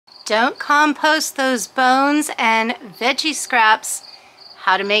Don't compost those bones and veggie scraps.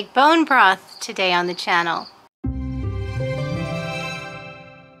 How to make bone broth today on the channel.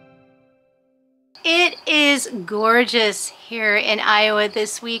 It is gorgeous here in Iowa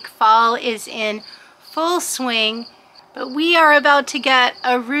this week. Fall is in full swing, but we are about to get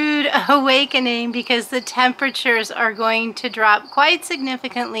a rude awakening because the temperatures are going to drop quite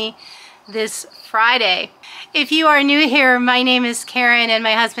significantly this Friday. If you are new here, my name is Karyn, and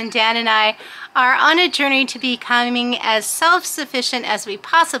my husband Dan and I are on a journey to becoming as self-sufficient as we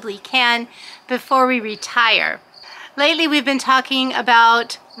possibly can before we retire. Lately, we've been talking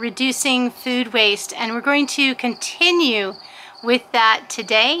about reducing food waste, and we're going to continue with that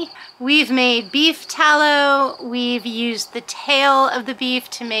today. We've made beef tallow. We've used the tail of the beef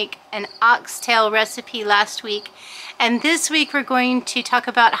to make an oxtail recipe last week. And this week, we're going to talk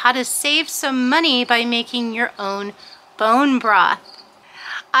about how to save some money by making your own bone broth.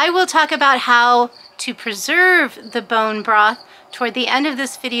 I will talk about how to preserve the bone broth toward the end of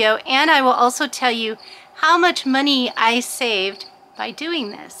this video, and I will also tell you how much money I saved by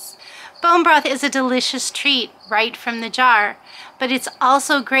doing this. Bone broth is a delicious treat right from the jar, but it's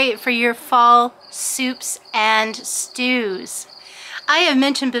also great for your fall soups and stews. I have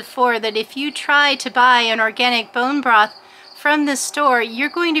mentioned before that if you try to buy an organic bone broth from the store, you're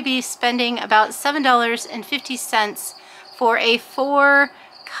going to be spending about $7.50 for a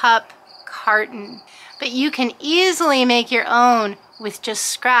 4-cup carton. But you can easily make your own with just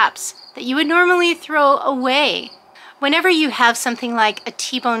scraps that you would normally throw away. Whenever you have something like a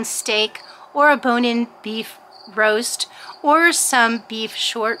T-bone steak or a bone-in beef roast or some beef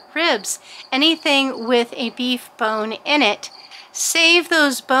short ribs, anything with a beef bone in it, save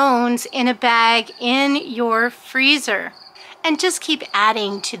those bones in a bag in your freezer and just keep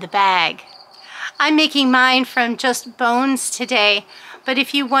adding to the bag. I'm making mine from just bones today, but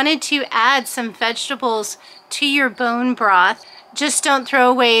if you wanted to add some vegetables to your bone broth, just don't throw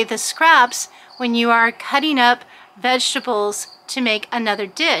away the scraps when you are cutting up vegetables to make another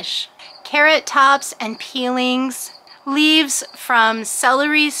dish. Carrot tops and peelings, leaves from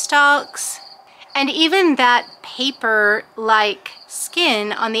celery stalks, and even that paper-like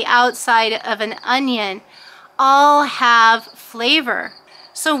skin on the outside of an onion all have flavor.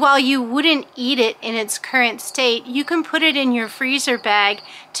 So while you wouldn't eat it in its current state, you can put it in your freezer bag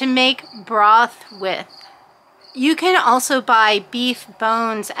to make broth with. You can also buy beef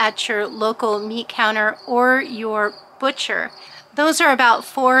bones at your local meat counter or your butcher. Those are about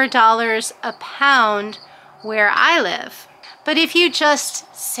 $4 a pound where I live. But if you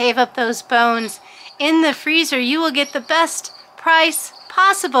just save up those bones in the freezer, you will get the best price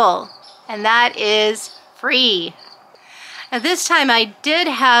possible, and that is free. Now this time I did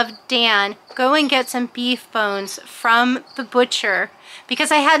have Dan go and get some beef bones from the butcher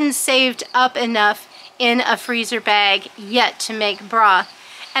because I hadn't saved up enough in a freezer bag yet to make broth.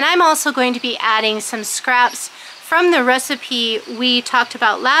 And I'm also going to be adding some scraps from the recipe we talked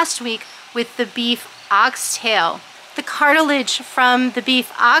about last week with the beef oxtail. The cartilage from the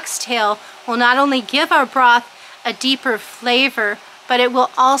beef oxtail will not only give our broth a deeper flavor, but it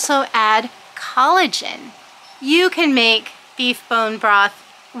will also add collagen. You can make beef bone broth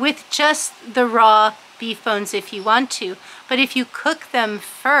with just the raw beef bones if you want to, but if you cook them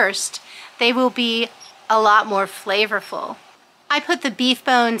first, they will be a lot more flavorful. I put the beef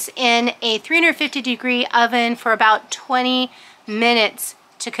bones in a 350-degree oven for about 20 minutes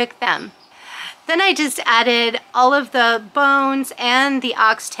to cook them. Then I just added all of the bones and the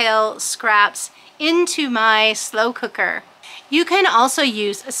oxtail scraps into my slow cooker. You can also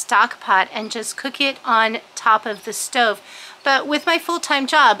use a stock pot and just cook it on top of the stove. But with my full-time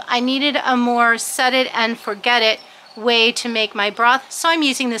job, I needed a more set it and forget it way to make my broth, so I'm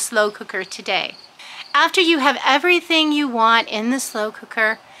using the slow cooker today. After you have everything you want in the slow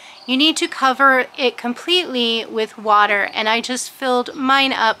cooker, you need to cover it completely with water, and I just filled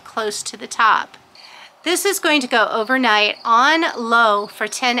mine up close to the top. This is going to go overnight on low for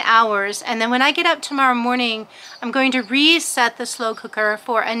 10 hours, and then when I get up tomorrow morning, I'm going to reset the slow cooker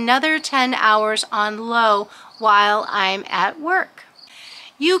for another 10 hours on low while I'm at work.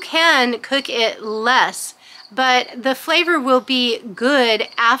 You can cook it less, but the flavor will be good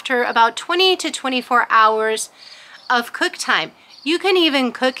after about 20 to 24 hours of cook time. You can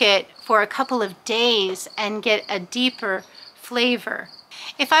even cook it for a couple of days and get a deeper flavor.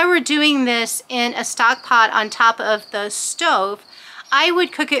 If I were doing this in a stock pot on top of the stove, I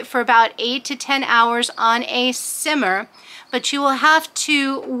would cook it for about 8 to 10 hours on a simmer, but you will have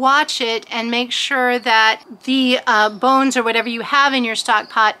to watch it and make sure that the bones or whatever you have in your stock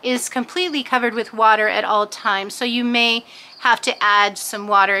pot is completely covered with water at all times. So you may have to add some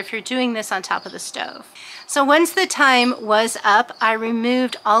water if you're doing this on top of the stove. So once the time was up, I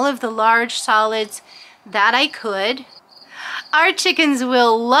removed all of the large solids that I could. Our chickens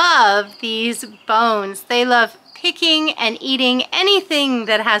will love these bones. They love picking and eating anything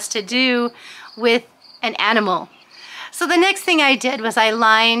that has to do with an animal. So the next thing I did was I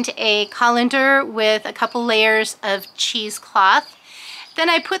lined a colander with a couple layers of cheesecloth. Then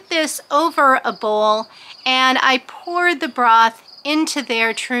I put this over a bowl and I poured the broth into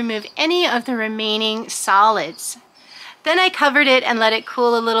there to remove any of the remaining solids. Then I covered it and let it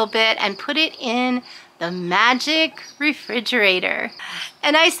cool a little bit and put it in the magic refrigerator.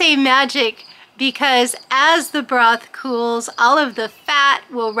 And I say magic because as the broth cools, all of the fat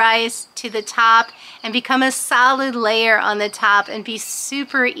will rise to the top and become a solid layer on the top and be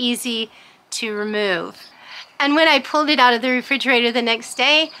super easy to remove. And when I pulled it out of the refrigerator the next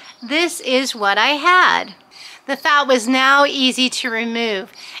day, this is what I had. The fat was now easy to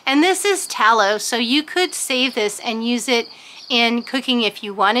remove. And this is tallow, so you could save this and use it in cooking if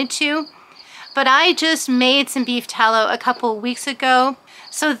you wanted to. But I just made some beef tallow a couple weeks ago.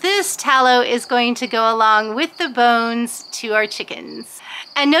 So this tallow is going to go along with the bones to our chickens.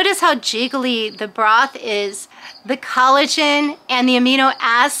 And notice how jiggly the broth is. The collagen and the amino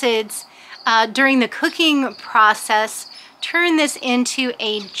acids during the cooking process turn this into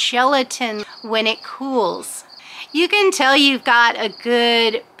a gelatin when it cools. You can tell you've got a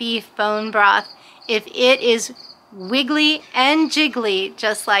good beef bone broth if it is wiggly and jiggly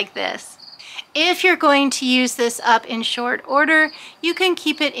just like this. If you're going to use this up in short order, you can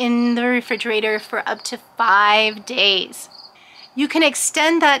keep it in the refrigerator for up to 5 days. You can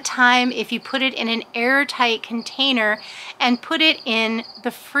extend that time if you put it in an airtight container and put it in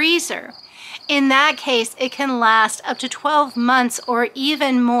the freezer. In that case, it can last up to 12 months or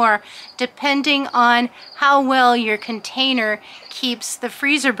even more, depending on how well your container keeps the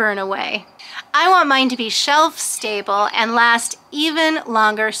freezer burn away. I want mine to be shelf stable and last even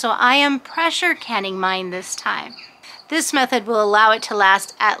longer, so I am pressure canning mine this time. This method will allow it to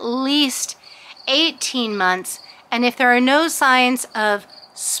last at least 18 months, and if there are no signs of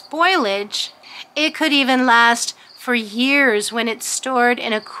spoilage, it could even last for years when it's stored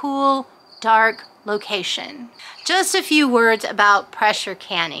in a cool, dark location. Just a few words about pressure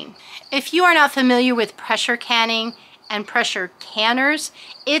canning. If you are not familiar with pressure canning and pressure canners,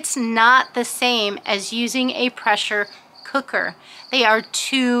 it's not the same as using a pressure cooker. They are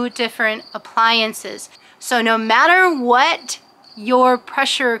two different appliances. So no matter what your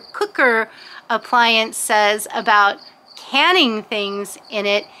pressure cooker appliance says about canning things in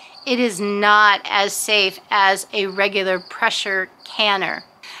it, it is not as safe as a regular pressure canner.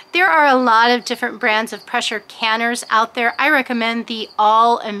 There are a lot of different brands of pressure canners out there. I recommend the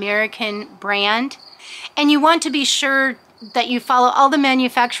All-American brand. And you want to be sure that you follow all the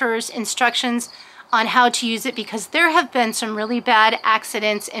manufacturer's instructions on how to use it, because there have been some really bad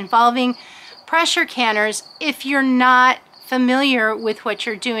accidents involving pressure canners if you're not familiar with what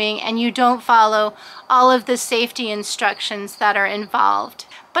you're doing and you don't follow all of the safety instructions that are involved.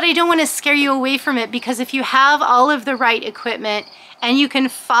 But I don't want to scare you away from it, because if you have all of the right equipment and you can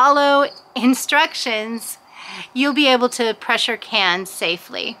follow instructions, you'll be able to pressure can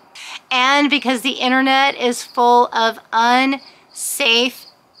safely. And because the internet is full of unsafe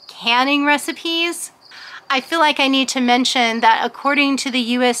canning recipes, I feel like I need to mention that according to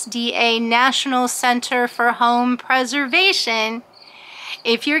the USDA National Center for Home Preservation,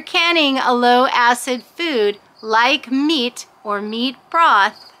 if you're canning a low-acid food like meat or meat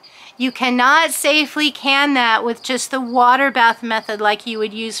broth, you cannot safely can that with just the water bath method like you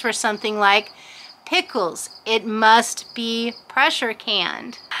would use for something like pickles. It must be pressure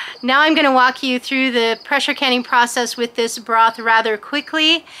canned. Now I'm going to walk you through the pressure canning process with this broth rather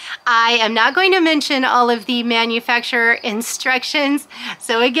quickly. I am not going to mention all of the manufacturer instructions,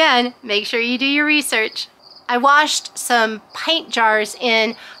 so again, make sure you do your research. I washed some pint jars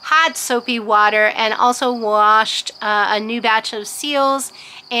in hot soapy water and also washed a new batch of seals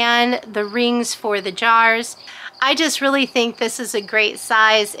and the rings for the jars. I just really think this is a great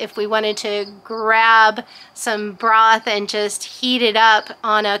size if we wanted to grab some broth and just heat it up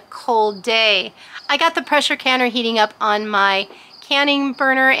on a cold day. I got the pressure canner heating up on my canning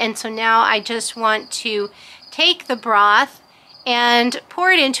burner, and so now I just want to take the broth and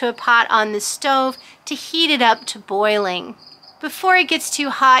pour it into a pot on the stove to heat it up to boiling. Before it gets too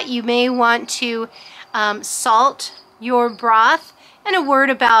hot, you may want to salt your broth. And a word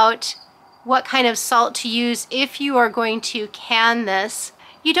about what kind of salt to use if you are going to can this.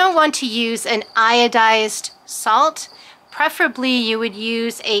 You don't want to use an iodized salt. Preferably you would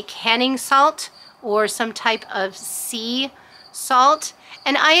use a canning salt or some type of sea salt,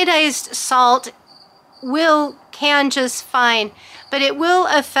 and iodized salt can just fine, but it will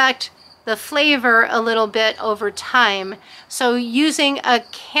affect the flavor a little bit over time. So using a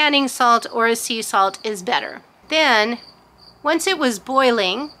canning salt or a sea salt is better. Then, once it was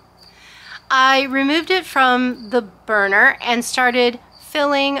boiling, I removed it from the burner and started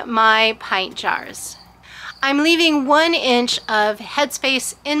filling my pint jars. I'm leaving 1 inch of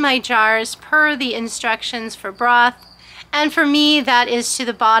headspace in my jars per the instructions for broth, and for me that is to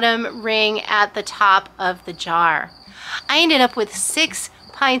the bottom ring at the top of the jar. I ended up with 6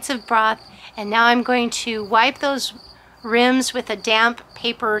 pints of broth, and now I'm going to wipe those rims with a damp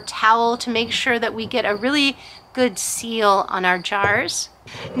paper towel to make sure that we get a really good seal on our jars.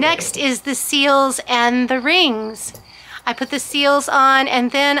 Next is the seals and the rings. I put the seals on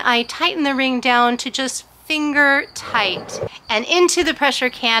and then I tighten the ring down to just finger tight. And into the pressure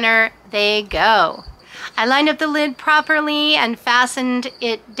canner they go. I lined up the lid properly and fastened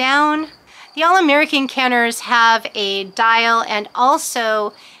it down. The All-American canners have a dial and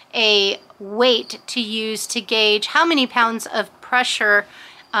also a weight to use to gauge how many pounds of pressure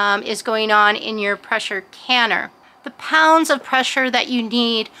is going on in your pressure canner. The pounds of pressure that you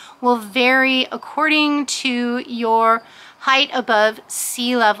need will vary according to your height above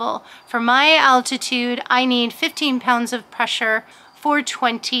sea level. For my altitude, I need 15 pounds of pressure for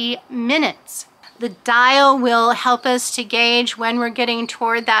 20 minutes. The dial will help us to gauge when we're getting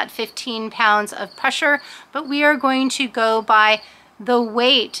toward that 15 pounds of pressure, but we are going to go by the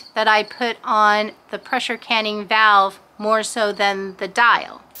weight that I put on the pressure canning valve more so than the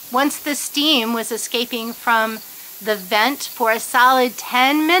dial. Once the steam was escaping from the vent for a solid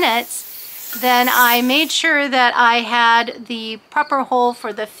 10 minutes, then I made sure that I had the proper hole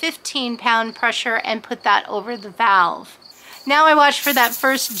for the 15-pound pressure and put that over the valve. Now I watch for that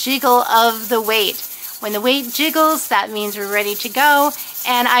first jiggle of the weight. When the weight jiggles, that means we're ready to go,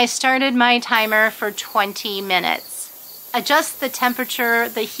 and I started my timer for 20 minutes. Adjust the temperature,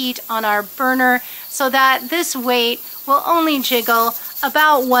 the heat on our burner so that this weight will only jiggle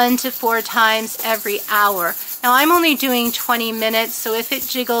about 1 to 4 times every hour. Now I'm only doing 20 minutes, so if it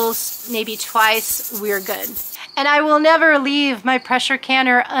jiggles maybe twice, we're good. And I will never leave my pressure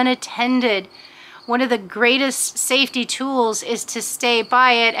canner unattended. One of the greatest safety tools is to stay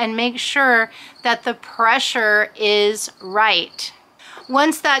by it and make sure that the pressure is right.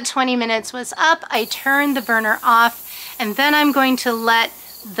 Once that 20 minutes was up, I turned the burner off, and then I'm going to let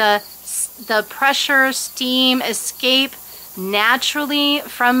the pressure steam escape naturally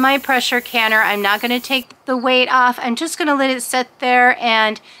from my pressure canner. I'm not going to take the weight off. I'm just going to let it sit there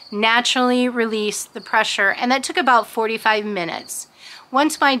and naturally release the pressure. And that took about 45 minutes.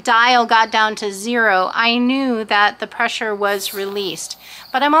 Once my dial got down to 0, I knew that the pressure was released.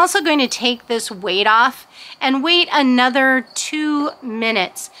 But I'm also going to take this weight off and wait another 2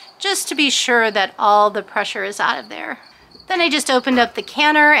 minutes just to be sure that all the pressure is out of there. Then I just opened up the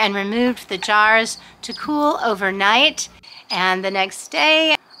canner and removed the jars to cool overnight. And the next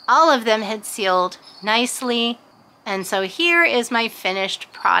day, all of them had sealed nicely. And so here is my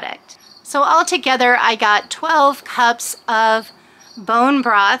finished product. So altogether, I got 12 cups of bone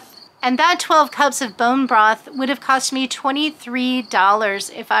broth. And that 12 cups of bone broth would have cost me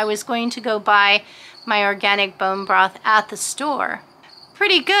 $23 if I was going to go buy my organic bone broth at the store.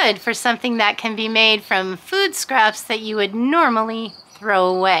 Pretty good for something that can be made from food scraps that you would normally throw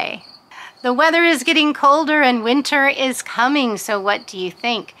away. The weather is getting colder and winter is coming, so what do you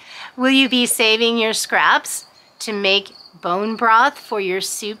think? Will you be saving your scraps to make bone broth for your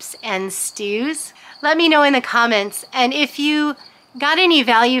soups and stews? Let me know in the comments, and if you got any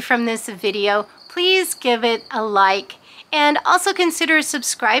value from this video, please give it a like, and also consider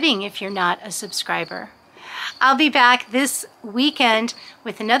subscribing if you're not a subscriber. I'll be back this weekend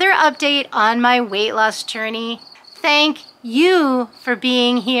with another update on my weight loss journey. Thank you for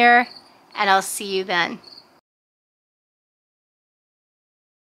being here, and I'll see you then.